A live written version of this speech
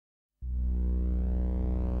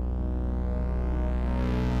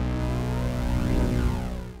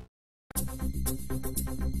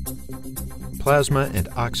Plasma and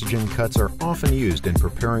oxygen cuts are often used in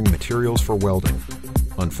preparing materials for welding.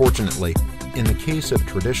 Unfortunately, in the case of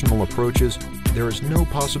traditional approaches, there is no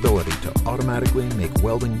possibility to automatically make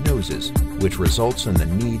welding noses, which results in the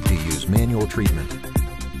need to use manual treatment.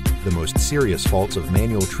 The most serious faults of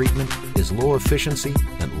manual treatment is low efficiency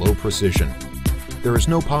and low precision. There is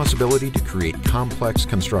no possibility to create complex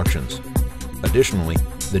constructions. Additionally,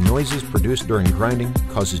 the noises produced during grinding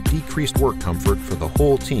causes decreased work comfort for the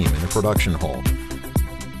whole team in a production hall.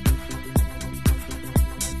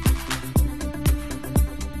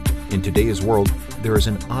 In today's world, there is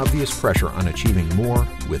an obvious pressure on achieving more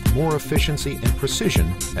with more efficiency and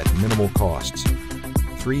precision at minimal costs.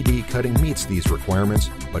 3D cutting meets these requirements,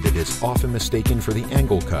 but it is often mistaken for the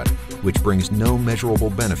angle cut, which brings no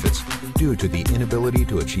measurable benefits due to the inability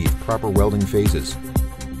to achieve proper welding phases.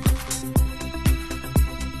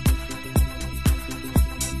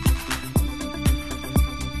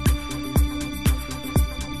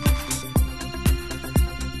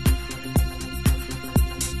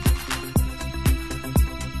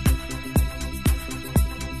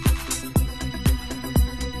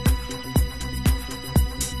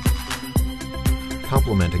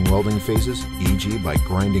 Complementing welding phases, e.g. by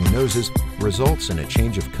grinding noses, results in a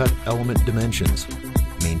change of cut element dimensions.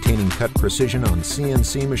 Maintaining cut precision on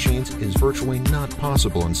CNC machines is virtually not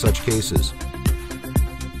possible in such cases.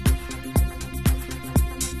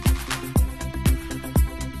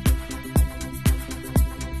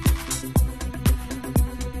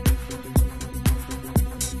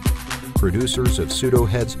 Producers of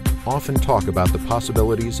pseudo-heads often talk about the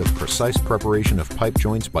possibilities of precise preparation of pipe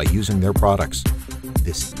joints by using their products.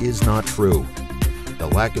 This is not true. The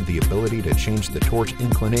lack of the ability to change the torch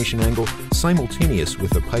inclination angle simultaneous with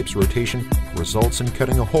the pipe's rotation results in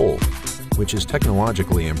cutting a hole, which is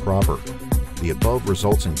technologically improper. The above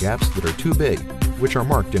results in gaps that are too big, which are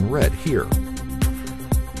marked in red here.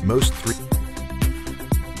 Most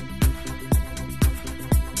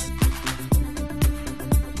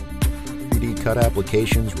 3D cut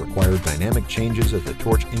applications require dynamic changes of the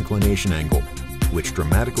torch inclination angle, which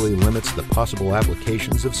dramatically limits the possible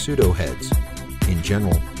applications of pseudo-heads. In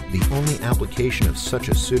general, the only application of such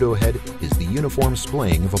a pseudo-head is the uniform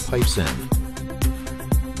splaying of a pipe's end.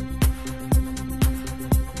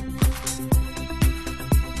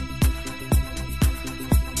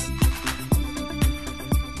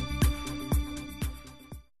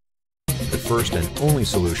 The first and only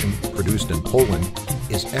solution, produced in Poland,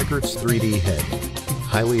 is Eckert's 3D head.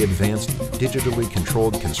 Highly advanced, digitally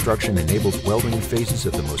controlled construction enables welding phases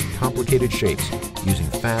of the most complicated shapes using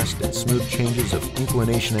fast and smooth changes of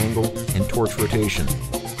inclination angle and torch rotation.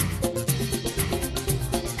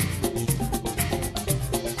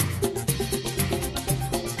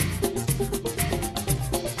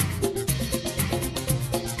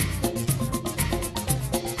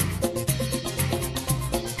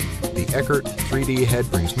 The Eckert 3D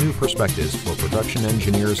head brings new perspectives for production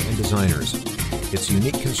engineers and designers. Its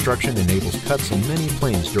unique construction enables cuts in many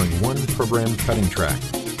planes during one programmed cutting track.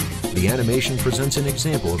 The animation presents an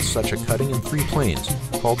example of such a cutting in 3 planes,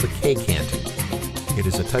 called the K-canting. It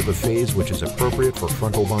is a type of phase which is appropriate for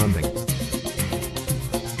frontal bonding.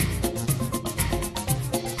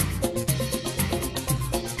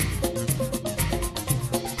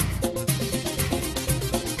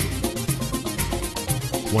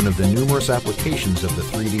 One of the numerous applications of the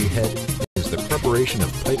 3D head is the preparation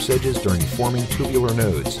of pipe's edges during forming tubular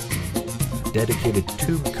nodes. Dedicated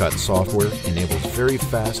tube cut software enables very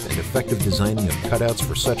fast and effective designing of cutouts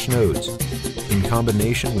for such nodes. In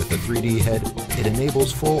combination with the 3D head, it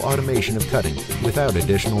enables full automation of cutting without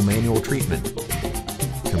additional manual treatment.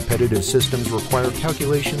 Competitive systems require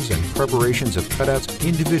calculations and preparations of cutouts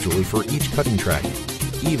individually for each cutting track,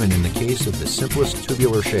 even in the case of the simplest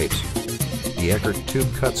tubular shapes. The Eckert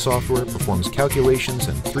Tube Cut software performs calculations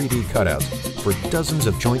and 3D cutouts for dozens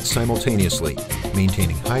of joints simultaneously,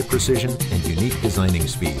 maintaining high precision and unique designing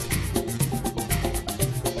speed.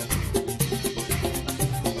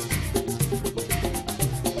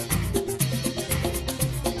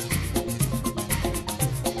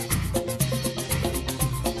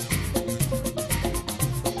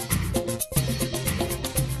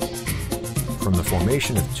 From the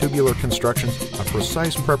formation of tubular constructions, a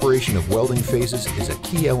precise preparation of welding phases is a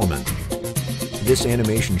key element. This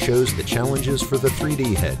animation shows the challenges for the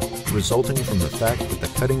 3D head, resulting from the fact that the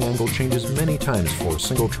cutting angle changes many times for a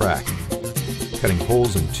single track. Cutting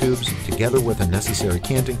holes in tubes, together with the necessary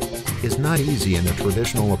canting, is not easy in a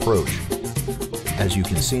traditional approach. As you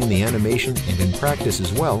can see in the animation and in practice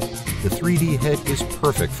as well, the 3D head is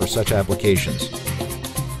perfect for such applications.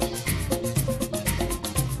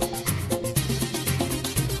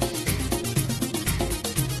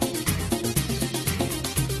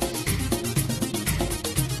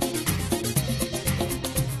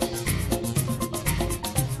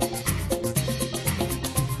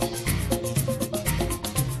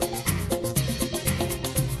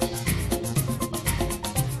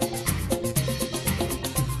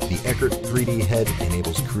 Eckert 3D head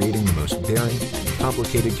enables creating the most daring and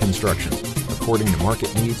complicated constructions according to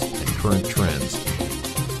market needs and current trends.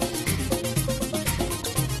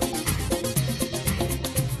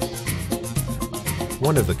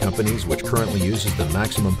 One of the companies which currently uses the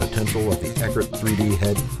maximum potential of the Eckert 3D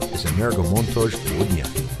head is Energomontage Południa.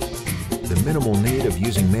 The minimal need of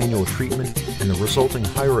using manual treatment and the resulting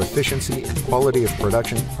higher efficiency and quality of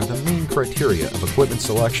production are the main criteria of equipment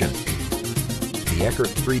selection. The Eckert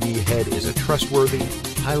 3D head is a trustworthy,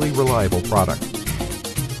 highly reliable product.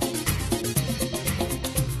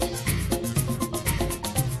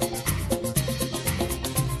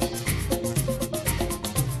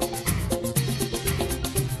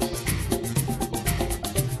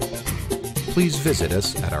 Please visit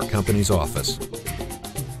us at our company's office.